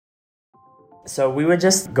So we were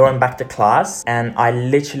just going back to class and I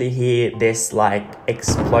literally hear this like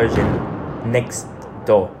explosion next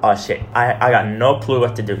door. Oh shit, I got no clue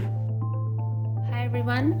what to do. Hi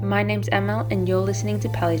everyone, my name's Emil and you're listening to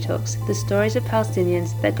Pali Talks, the stories of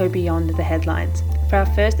Palestinians that go beyond the headlines. For our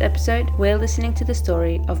first episode, we're listening to the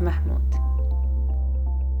story of Mahmoud.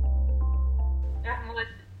 Mahmoud,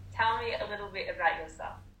 tell me a little bit about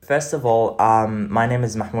yourself. First of all, my name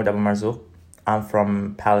is Mahmoud Abumarzou. I'm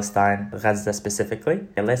from Palestine, Gaza specifically.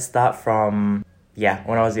 Let's start from,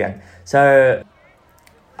 when I was young. So,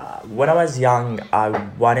 when I was young, I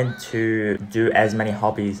wanted to do as many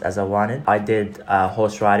hobbies as I wanted. I did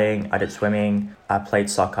horse riding, I did swimming, I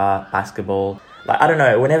played soccer, basketball. Like, I don't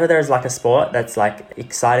know, whenever there's like a sport that's like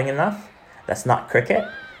exciting enough, that's not cricket,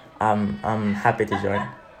 I'm happy to join.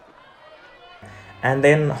 And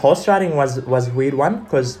then horse riding was a weird one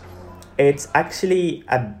because it's actually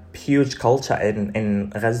a huge culture in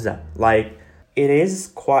Gaza. Like, it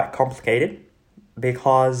is quite complicated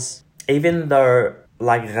because even though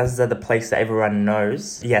like Gaza, the place that everyone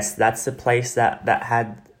knows, yes, that's the place that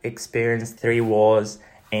had experienced 3 wars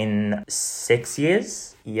in 6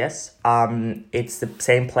 years. Yes, it's the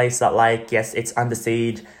same place that like, yes, it's under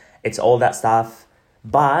siege, it's all that stuff.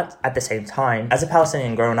 But at the same time, as a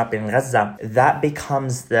Palestinian growing up in Gaza, that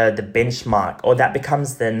becomes the benchmark, or that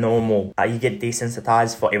becomes the normal. You get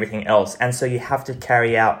desensitized for everything else. And so you have to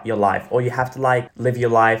carry out your life, or you have to like live your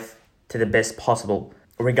life to the best possible,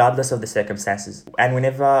 regardless of the circumstances. And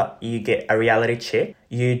whenever you get a reality check,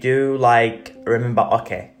 you do like remember,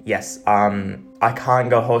 okay, yes, I can't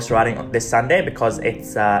go horse riding this Sunday because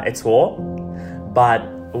it's war. But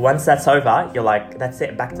once that's over, you're like, that's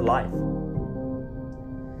it, back to life.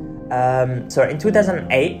 So in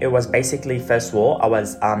 2008, it was basically first war. I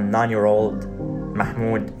was 9-year-old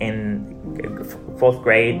Mahmoud in 4th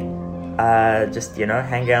grade, just,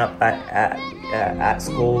 hanging out at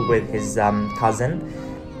school with his cousin.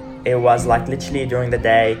 It was like literally during the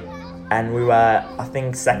day, and we were, I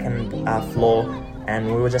think, 2nd floor, and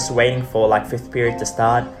we were just waiting for like 5th period to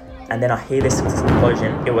start. And then I hear this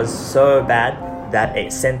explosion. It was so bad that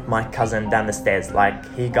it sent my cousin down the stairs. Like,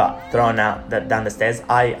 he got thrown out down the stairs.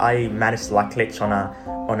 I managed to like glitch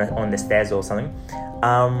on the stairs or something.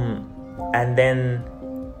 And then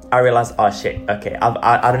I realized, oh shit, okay,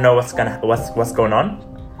 I don't know what's going on.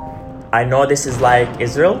 I know this is like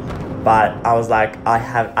Israel, but I was like,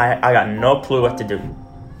 I got no clue what to do.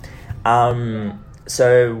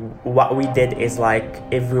 So what we did is like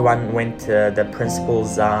everyone went to the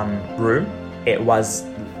principal's room. It was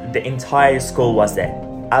the entire school was there.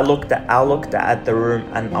 I looked at the room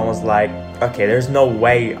and I was like, okay, there's no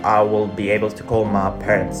way I will be able to call my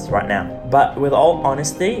parents right now. But with all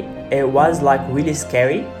honesty, it was like really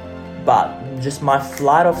scary, but just my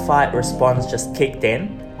flight or fight response just kicked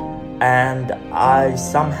in, and I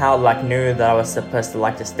somehow like knew that I was supposed to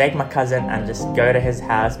like just take my cousin and just go to his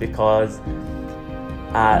house because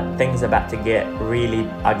things about to get really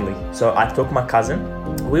ugly. So I took my cousin.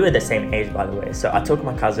 We were the same age, by the way. So I took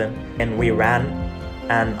my cousin and we ran,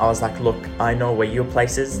 and I was like, look, I know where your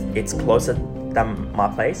place is. It's closer than my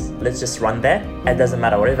place. Let's just run there. It doesn't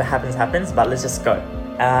matter. Whatever happens, but let's just go.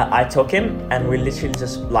 I took him and we literally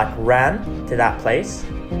just like ran to that place.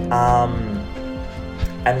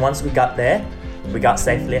 And once we got there, we got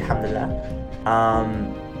safely, alhamdulillah.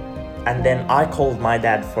 And then I called my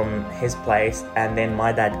dad from his place, and then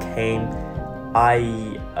my dad came.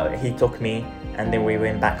 He took me, and then we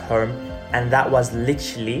went back home. And that was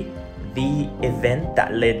literally the event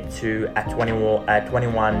that led to a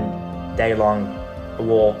 21-day long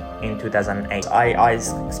war in 2008. I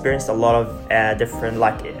experienced a lot of different,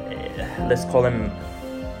 like, let's call them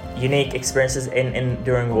unique experiences in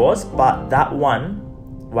during wars, but that one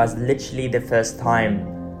was literally the first time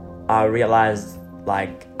I realized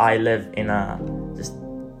like I live in a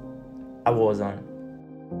war zone.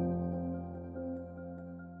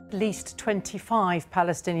 At least 25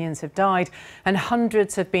 Palestinians have died and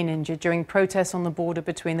hundreds have been injured during protests on the border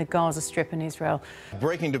between the Gaza Strip and Israel.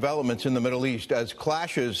 Breaking developments in the Middle East as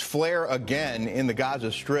clashes flare again in the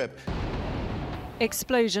Gaza Strip.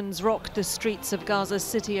 Explosions rocked the streets of Gaza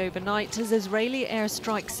City overnight as Israeli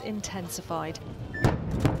airstrikes intensified.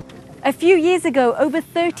 A few years ago, over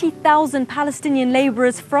 30,000 Palestinian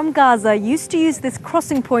laborers from Gaza used to use this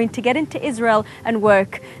crossing point to get into Israel and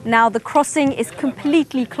work. Now the crossing is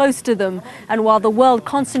completely close to them. And while the world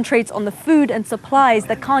concentrates on the food and supplies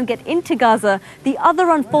that can't get into Gaza, the other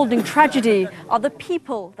unfolding tragedy are the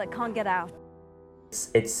people that can't get out.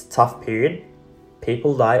 It's a tough period.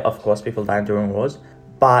 People die, of course, people die during wars.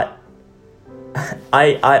 But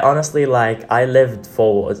I honestly, like, I lived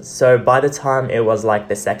 4 wars. So by the time it was like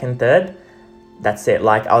the second, third, That's it.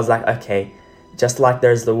 Like, I was like, okay, just like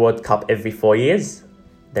there's the World Cup every 4 years,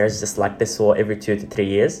 there's just like this war every 2 to 3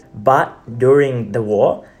 years. But during the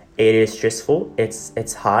war, it is stressful,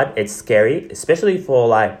 it's hard, it's scary, especially for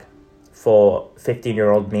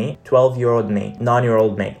 15-year-old me, 12-year-old me,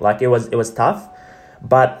 9-year-old me. Like, it was tough.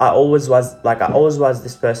 But I always was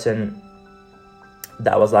this person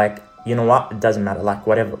that was like, you know what, it doesn't matter, like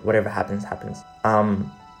whatever happens.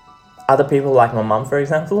 Other people, like my mom, for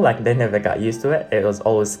example, like they never got used to it. It was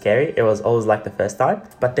always scary. It was always like the first time.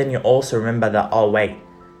 But then you also remember that, oh wait,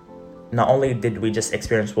 not only did we just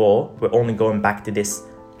experience war, we're only going back to this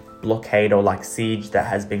blockade or like siege that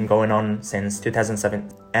has been going on since 2007.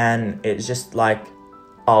 And it's just like,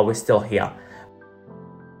 oh, we're still here.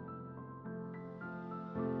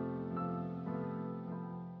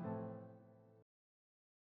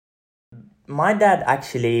 My dad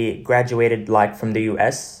actually graduated like from the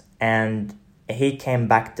US, and he came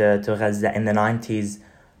back to Gaza in the 90s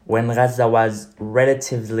when Gaza was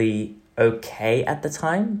relatively okay at the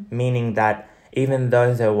time, meaning that even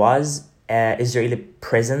though there was Israeli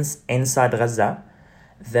presence inside Gaza,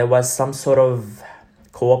 there was some sort of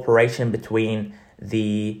cooperation between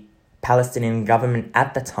the Palestinian government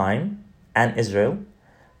at the time and Israel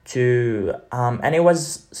and it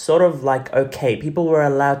was sort of like, okay, people were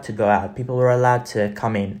allowed to go out, people were allowed to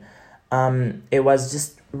come in. It was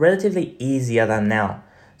just relatively easier than now.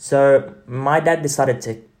 So my dad decided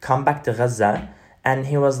to come back to Gaza, and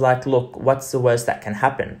he was like, look, what's the worst that can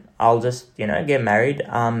happen? I'll just, get married,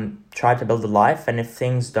 try to build a life, and if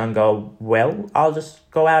things don't go well, I'll just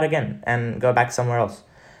go out again and go back somewhere else.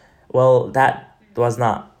 Well, that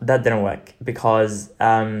didn't work, because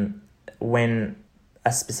when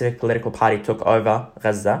a specific political party took over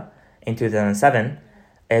Gaza in 2007,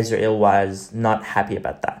 Israel was not happy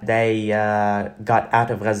about that. They got out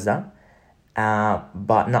of Gaza,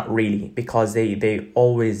 but not really, because they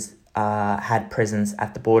always had presence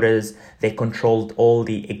at the borders. They controlled all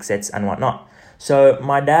the exits and whatnot. So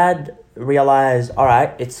my dad realized, all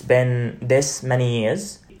right, it's been this many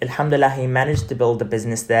years. Alhamdulillah, he managed to build a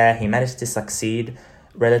business there. He managed to succeed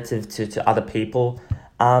relative to other people.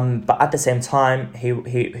 But at the same time,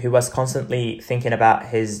 he was constantly thinking about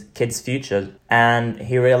his kids' future, and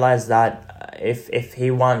he realized that if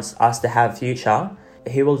he wants us to have future,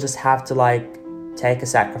 he will just have to take a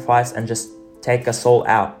sacrifice and just take us all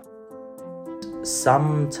out.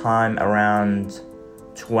 Sometime around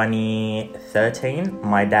 2013,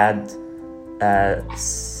 my dad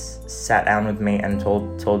sat down with me and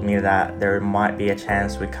told me that there might be a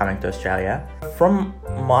chance we're coming to Australia. From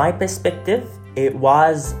my perspective, it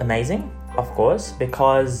was amazing, of course,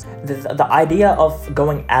 because the idea of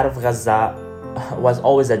going out of Gaza was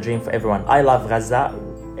always a dream for everyone. I love Gaza.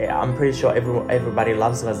 I'm pretty sure everybody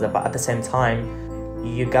loves Gaza, but at the same time,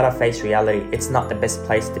 you gotta face reality. It's not the best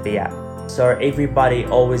place to be at. So everybody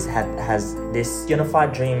always has this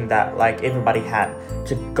unified dream that everybody had,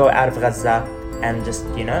 to go out of Gaza and just,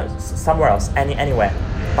 somewhere else, anywhere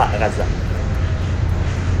but Gaza.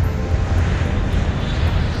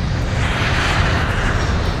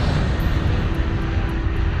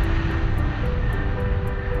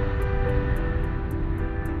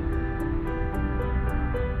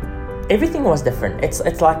 Everything was different.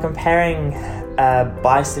 It's like comparing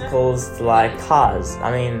bicycles to cars.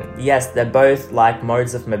 I mean, yes, they're both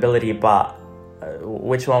modes of mobility, but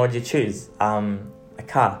which one would you choose? A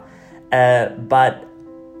car. But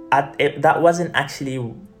that wasn't actually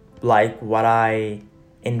what I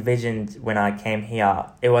envisioned when I came here.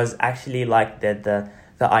 It was actually the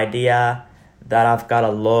idea that I've got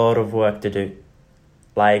a lot of work to do.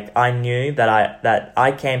 I knew that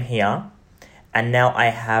I came here, and now I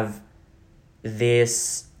have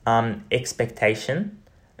this expectation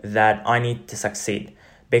that I need to succeed,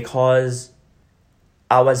 because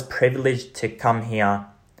I was privileged to come here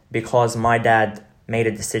because my dad made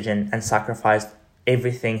a decision and sacrificed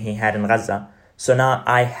everything he had in Gaza. So now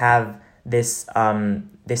I have this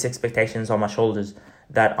expectations on my shoulders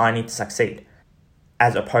that I need to succeed,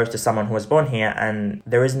 as opposed to someone who was born here and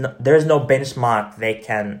there is no benchmark they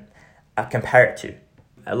can compare it to.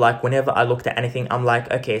 Whenever I looked at anything, I'm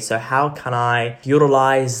like, okay, so how can I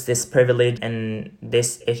utilize this privilege and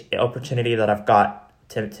this opportunity that I've got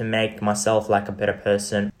to make myself a better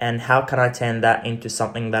person? And how can I turn that into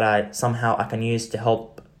something that I can use to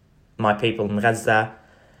help my people in Gaza?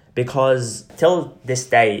 Because till this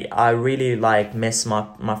day, I really miss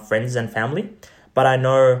my friends and family, but I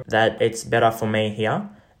know that it's better for me here,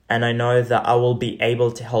 and I know that I will be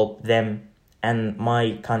able to help them and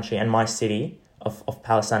my country and my city of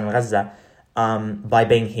Palestine and Gaza by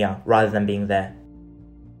being here rather than being there.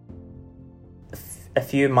 a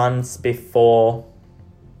few months before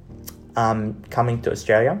coming to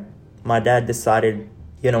Australia, my dad decided,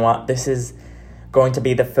 you know what, this is going to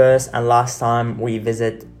be the first and last time we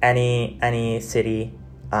visit any city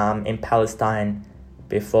in Palestine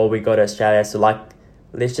before we go to Australia. So like,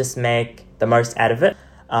 let's just make the most out of it.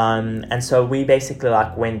 And so we basically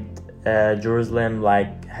like went Jerusalem,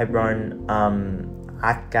 like Hebron,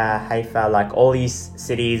 Akka, Haifa, like all these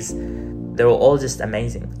cities. They were all just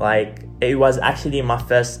amazing. Like, it was actually my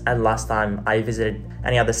first and last time I visited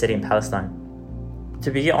any other city in Palestine. To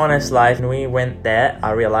be honest, like, when we went there,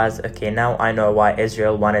 I realized, okay, now I know why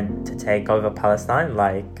Israel wanted to take over Palestine.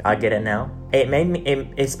 Like, I get it now. It made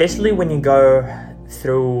me, especially when you go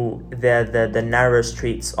through the narrow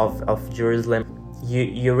streets of Jerusalem,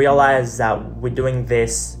 you realize that we're doing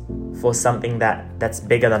this for something that's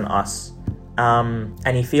bigger than us.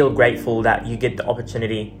 And you feel grateful that you get the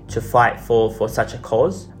opportunity to fight for such a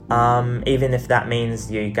cause. Even if that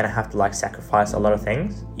means you're gonna have to like sacrifice a lot of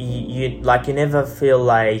things. You never feel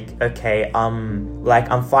like, okay,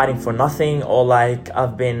 I'm fighting for nothing, or like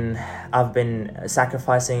I've been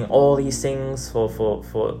sacrificing all these things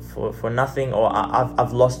for nothing, or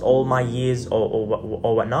I've lost all my years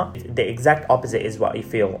or whatnot. The exact opposite is what you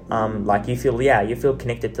feel. Like you feel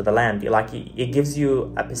connected to the land. It gives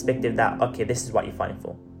you a perspective that, okay, this is what you're fighting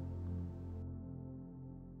for.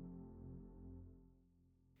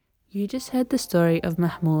 You just heard the story of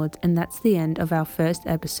Mahmoud, and that's the end of our first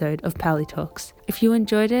episode of Pally Talks. If you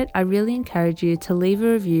enjoyed it, I really encourage you to leave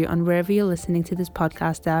a review on wherever you're listening to this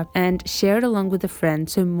podcast app and share it along with a friend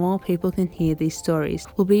so more people can hear these stories.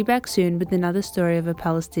 We'll be back soon with another story of a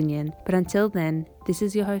Palestinian, but until then, this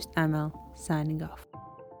is your host Amal, signing off.